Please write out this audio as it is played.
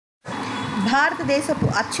భారతదేశపు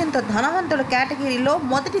అత్యంత ధనవంతుల కేటగిరీలో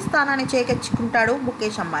మొదటి స్థానాన్ని చేకెచ్చుకుంటాడు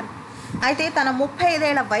ముఖేష్ అంబానీ. అయితే తన 35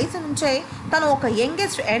 ఏళ్ల వయసు నుంచే తను ఒక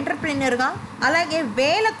యంగెస్ట్ ఎంటర్‌ప్రెన్యూర్‌గా, అలాగే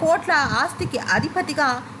వేల కోట్ల ఆస్తికి అధిపతిగా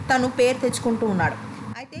తను పేరు తెచ్చుకుంటూ ఉన్నాడు.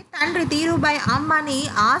 అయితే తండ్రి ధీరుభాయ్ అంబానీ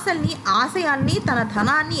ఆశయాల్ని, తన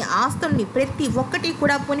ధనాన్ని, ఆస్తుల్ని ప్రతి ఒక్కటి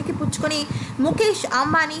కూడా పుణికిపుచ్చుకొని ముఖేష్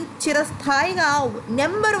అంబానీ చిరస్థాయిగా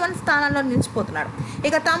నెంబర్ 1 స్థానంలో నిలిచిపోతున్నాడు.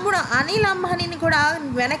 ఇక తమ్ముడు అనిల్ అంబానీని కూడా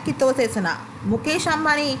వెనక్కి తోసేసిన ముఖేష్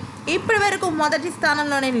అంబానీ ఇప్పటి వరకు మొదటి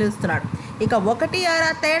స్థానంలోనే నిలుస్తున్నాడు. ఇక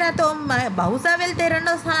 1-6 తేడాతో బహుశా వెళ్తే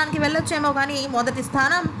 2వ స్థానానికి వెళ్ళొచ్చేమో, కానీ మొదటి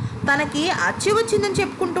స్థానం తనకి అచ్చి వచ్చిందని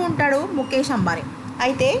చెప్పుకుంటూ ఉంటాడు ముఖేష్ అంబానీ.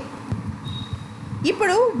 అయితే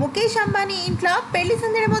ఇప్పుడు ముఖేష్ అంబానీ ఇంట్లో పెళ్లి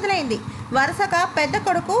సందడి మొదలైంది. వరుసగా పెద్ద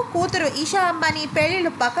కొడుకు, కూతురు ఇషా అంబానీ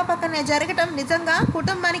పెళ్లిళ్ళు పక్కపక్కనే జరగటం నిజంగా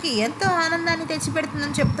కుటుంబానికి ఎంతో ఆనందాన్ని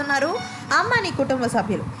తెచ్చిపెడుతుందని చెప్తున్నారు అంబానీ కుటుంబ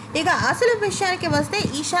సభ్యులు. ఇక అసలు విషయానికి వస్తే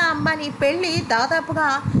ఇషా అంబానీ పెళ్లి దాదాపుగా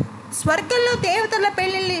స్వర్గంలో దేవతల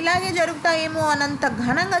పెళ్లిళ్ళు ఇలాగే జరుగుతాయేమో అన్నంత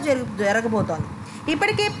ఘనంగా జరగబోతోంది.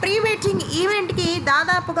 ఇప్పటికే ప్రీ వెడ్డింగ్ ఈవెంట్కి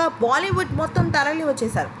దాదాపుగా బాలీవుడ్ మొత్తం తరలి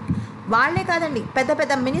వచ్చేశారు. వాళ్ళే కాదండి, పెద్ద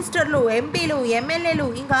పెద్ద మినిస్టర్లు, ఎంపీలు, ఎమ్మెల్యేలు,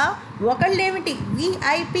 ఇంకా ఒకళ్ళేమిటి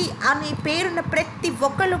విఐపి అని పేరున్న ప్రతి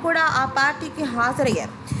ఒక్కళ్ళు కూడా ఆ పార్టీకి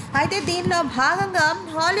హాజరయ్యారు. అయితే దీనిలో భాగంగా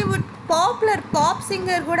హాలీవుడ్ పాపులర్ పాప్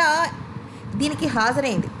సింగర్ కూడా దీనికి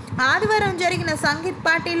హాజరైంది. ఆదివారం జరిగిన సంగీత్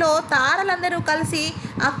పార్టీలో తారలందరూ కలిసి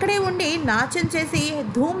అక్కడే ఉండి నాట్యం చేసి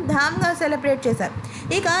ధూమ్ధామ్గా సెలబ్రేట్ చేశారు.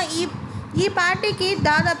 ఇక ఈ పార్టీకి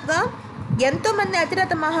దాదాపుగా ఎంతోమంది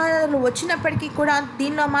అతిరథ మహారాజులు వచ్చినప్పటికీ కూడా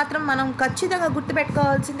దీనిలో మాత్రం మనం ఖచ్చితంగా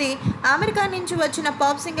గుర్తుపెట్టుకోవాల్సింది అమెరికా నుంచి వచ్చిన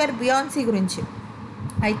పాప్ సింగర్ బియాన్సీ గురించి.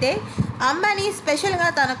 అయితే అంబానీ స్పెషల్గా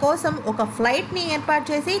తన కోసం ఒక ఫ్లైట్ని ఏర్పాటు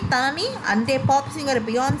చేసి తనని, అంటే పాప్ సింగర్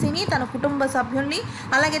బియాన్సీని, తన కుటుంబ సభ్యుల్ని,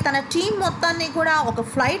 అలాగే తన టీం మొత్తాన్ని కూడా ఒక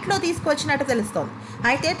ఫ్లైట్లో తీసుకొచ్చినట్టు తెలుస్తోంది.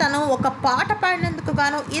 అయితే తను ఒక పాట పాడినందుకు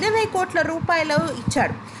గాను 20 కోట్ల రూపాయలు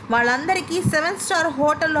ఇచ్చాడు. వాళ్ళందరికీ 7 స్టార్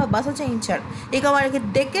హోటల్లో బస చేయించాడు. ఇక వాళ్ళకి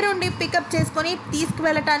దగ్గరుండి పికప్ చేసుకొని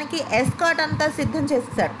తీసుకువెళ్ళటానికి ఎస్కార్ట్ అంతా సిద్ధం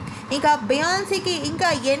చేసేసాడు. ఇక బియాన్సీకి ఇంకా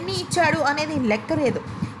ఎన్ని ఇచ్చాడు అనేది లెక్క లేదు.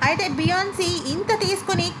 అయితే బియాన్సీ ఇంత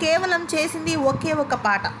తీసుకుని కేవలం చేసింది ఒకే ఒక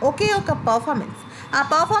పాట, ఒకే ఒక పర్ఫార్మెన్స్. ఆ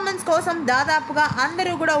పర్ఫార్మెన్స్ కోసం దాదాపుగా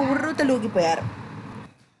అందరూ కూడా ఉర్రూతలూగిపోయారు.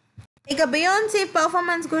 ఇక బియాన్సీ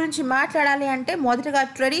పర్ఫార్మెన్స్ గురించి మాట్లాడాలి అంటే మొదటగా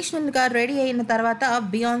ట్రెడిషనల్గా రెడీ అయిన తర్వాత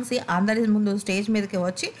బియాన్సీ అందరి ముందు స్టేజ్ మీదకి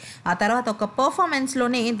వచ్చి ఆ తర్వాత ఒక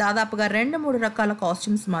పర్ఫార్మెన్స్లోనే దాదాపుగా 2-3 రకాల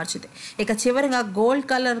కాస్ట్యూమ్స్ మార్చింది. ఇక చివరిగా గోల్డ్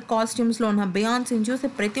కలర్ కాస్ట్యూమ్స్లో ఉన్న బియాన్సీని చూసి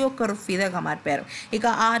ప్రతి ఒక్కరు ఫిదాగా మారిపోయారు. ఇక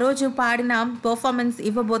ఆ రోజు పాడిన పర్ఫార్మెన్స్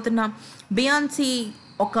ఇవ్వబోతున్న బియాన్సీ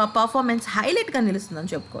ఒక పర్ఫార్మెన్స్ హైలైట్గా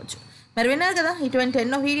నిలుస్తుందని చెప్పుకోవచ్చు. మరి విన్నారు కదా, ఇటువంటి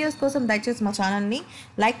ఎన్నో వీడియోస్ కోసం దయచేసి మా ఛానల్ని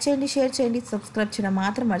లైక్ చేయండి, షేర్ చేయండి, సబ్స్క్రైబ్ చేయడం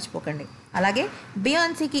మాత్రం మర్చిపోకండి. అలాగే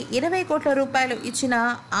బియాన్సీకి 20 కోట్ల రూపాయలు ఇచ్చిన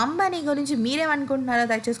అంబానీ గురించి మీరేమనుకుంటున్నారో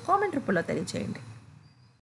దయచేసి కామెంట్ రూపంలో తెలియజేయండి.